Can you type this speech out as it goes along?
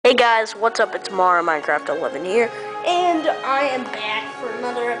Hey guys, what's up? It's Mara Minecraft 11 here, and I am back for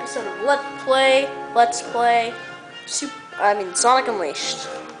another episode of Let's Play Sonic Unleashed.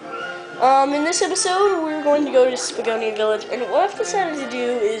 In this episode, we're going to go to Spagoni Village, and what I've decided to do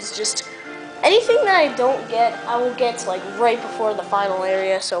is just anything that I don't get, I will get like right before the final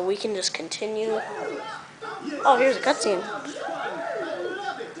area, so we can just continue. Oh, here's a cutscene.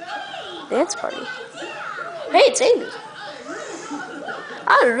 Dance party. Hey, it's Amy.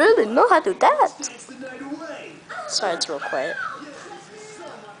 I really know how to dance. Sorry, it's real quiet.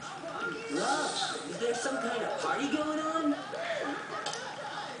 Is there some kind of party going on?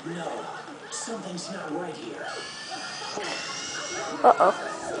 No, something's not right here. Uh-oh.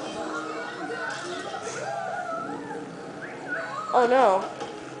 Oh no.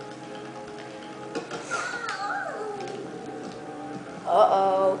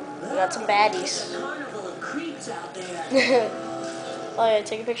 Uh-oh. We got some baddies. Carnival of creeps out there. Oh yeah,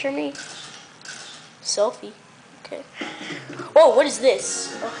 take a picture of me. Selfie. Okay. Oh, what is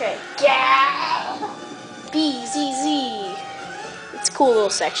this? Okay. Yeah. BZZ. It's a cool little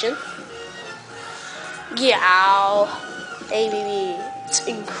section. Yeah. ABB. It's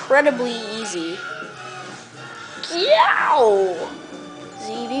incredibly easy. Yeah.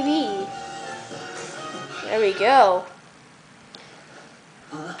 ZBB. There we go.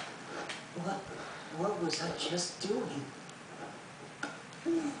 Huh? What was I just doing?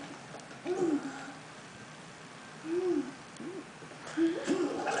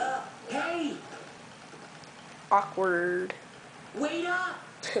 Hey! Awkward. Wait up!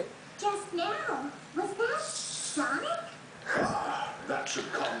 Just now. Was that Sonic? Ah, that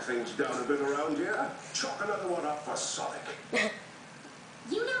should calm things down a bit around here. Chalk another one up for Sonic.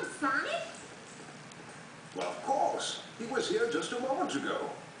 You know Sonic? Well, of course. He was here just a moment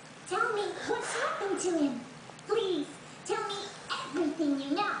ago. Tell me what's happened to him. Please, tell me everything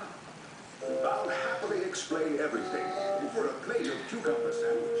you know. I'll happily explain everything for a plate of cucumber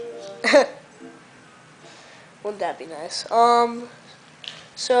sandwiches. Wouldn't that be nice?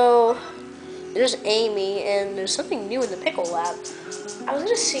 So there's Amy, and there's something new in the pickle lab. I was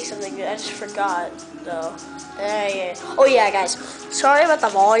gonna say something, I just forgot though. Yeah. Oh yeah, guys. Sorry about the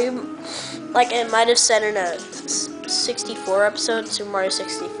volume. Like it might have said in a 64 episode, Super Mario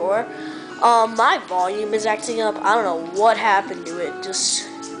 64. My volume is acting up. I don't know what happened to it.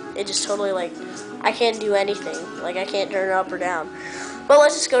 It just totally like I can't do anything. Like I can't turn it up or down. But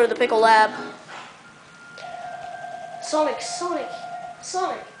let's just go to the pickle lab. Sonic.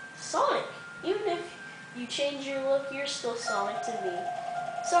 Even if you change your look, you're still Sonic to me.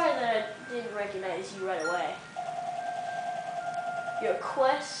 Sorry that I didn't recognize you right away. Your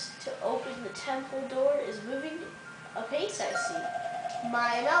quest to open the temple door is moving apace, I see.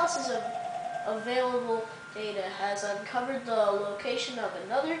 My analysis of available data has uncovered the location of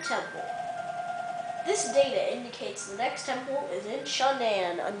another temple. This data indicates the next temple is in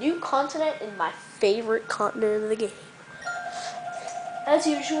Chun-nan, a new continent in my favorite continent of the game. As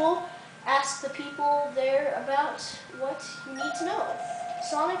usual, ask the people there about what you need to know.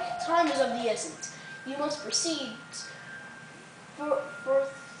 Sonic, time is of the essence. You must proceed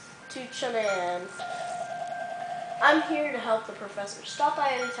forth to Chun-nan. I'm here to help the professor. Stop by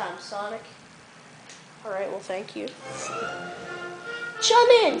anytime, Sonic. Alright, well thank you.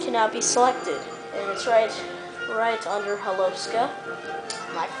 Chun-nan cannot be selected. And it's right under Haloska.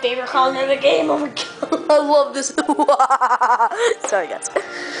 My favorite continent of the game. Oh my god, I love this. Sorry guys.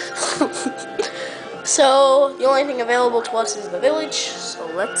 So, the only thing available to us is the village, so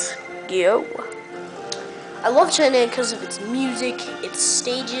let's go. I love Chun-nan because of its music, its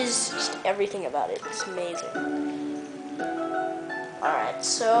stages, just everything about it. It's amazing. Alright,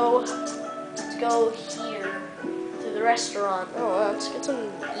 so let's go here to the restaurant. Oh, let's get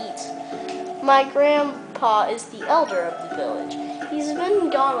something to eat. My grandpa is the elder of the village. He's been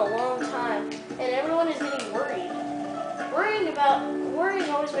gone a long time, and everyone is getting worried. Worrying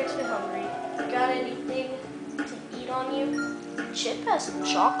always makes me hungry. Got anything to eat on you? Chip has some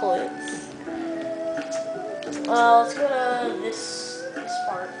chocolate. Let's go to this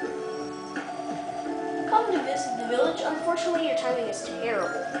part. Come to visit the village. Unfortunately, your timing is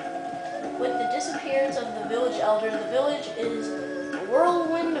terrible. With the disappearance of the village elder, the village is a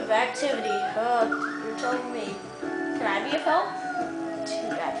whirlwind of activity. You're telling me. Can I be of help? Too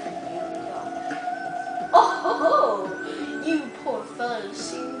bad for you. Oh, you poor fellows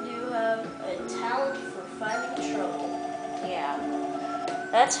seem to have a talent for finding trouble. Yeah,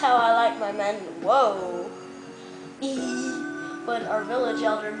 that's how I like my men. Whoa. But our village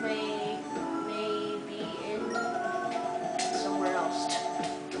elder may be in somewhere else.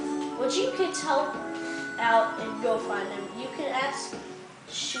 Would you kids help out and go find him? You can ask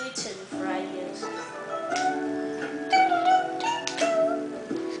Shui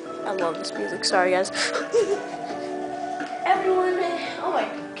know this music. Sorry, guys. Everyone, oh my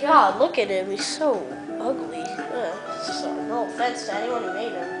God, look at him. He's so ugly. So, no offense to anyone who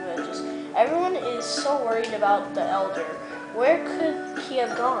made him, but just everyone is so worried about the elder. Where could he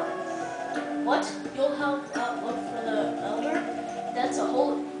have gone? What? You'll help look for the elder? There's a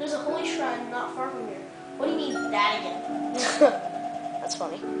holy shrine not far from here. What do you mean that again? That's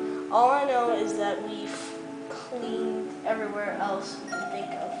funny. All I know is that we've cleaned everywhere else we can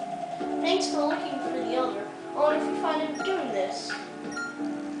think of. Thanks for looking for the elder. I wonder if we find him doing this.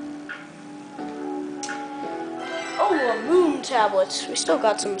 Oh, a moon tablet. We still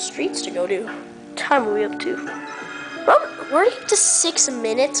got some streets to go to. What time are we up to? We're already up to 6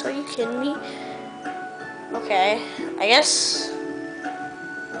 minutes. Are you kidding me? Okay, I guess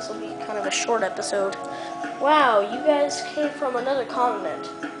this will be kind of a short episode. Wow, you guys came from another continent.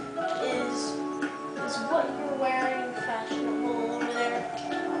 Is what you're wearing fashionable over there?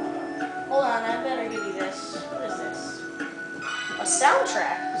 Hold on, I better give you this. What is this? A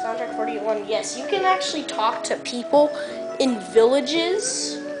soundtrack. Soundtrack 41. Yes, you can actually talk to people in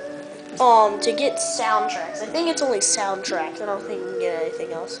villages to get soundtracks. I think it's only soundtracks. I don't think you can get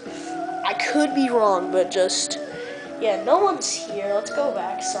anything else. I could be wrong, but just yeah, no one's here. Let's go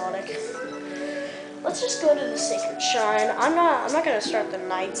back, Sonic. Let's just go to the sacred shrine. I'm not gonna start the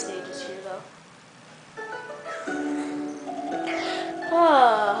night stages here though.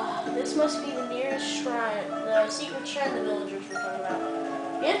 This must be the nearest shrine, the secret shrine the villagers were talking about.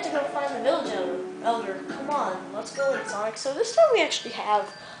 We have to go find the village elder. Come on, let's go in, Sonic. So this time we actually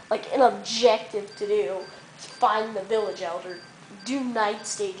have like an objective to do. Find the village elder. Do night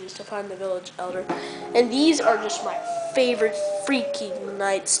stages to find the village elder. And these are just my favorite freaking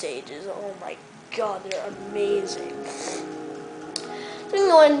night stages. Oh my God, they're amazing. So we can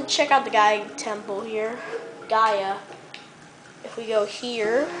go and check out the Gaia temple here. Gaia. If we go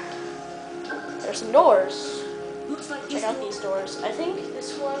here, there's some doors. Check out these doors. I think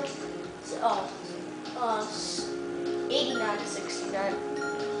this one is 89 to 69.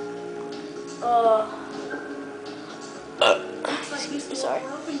 Sorry.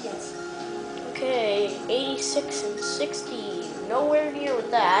 Okay, 86 and 60. Nowhere near with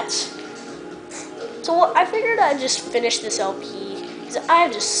that. So I figured I'd just finish this LP because I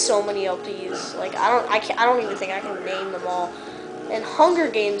have just so many LPs. Like I don't even think I can name them all. And Hunger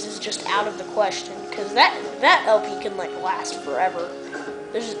Games is just out of the question because that LP can like last forever.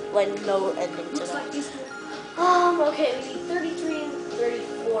 There's like no ending to that. Okay, we need 33 and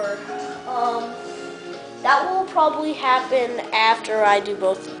 34. That will probably happen after I do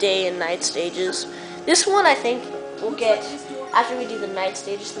both day and night stages. This one I think we'll get after we do the night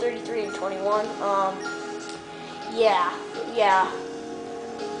stages, 33 and 21. Yeah.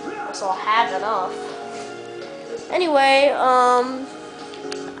 So I'll have enough. Anyway,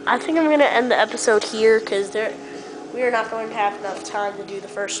 I think I'm gonna end the episode here because we are not going to have enough time to do the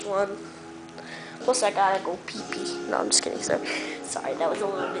first one. Plus, I gotta go pee-pee. No, I'm just kidding. Sorry, that was a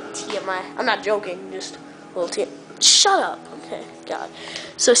little bit TMI. I'm not joking, just a little TMI. Shut up. Okay, God.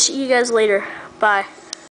 So, see you guys later. Bye.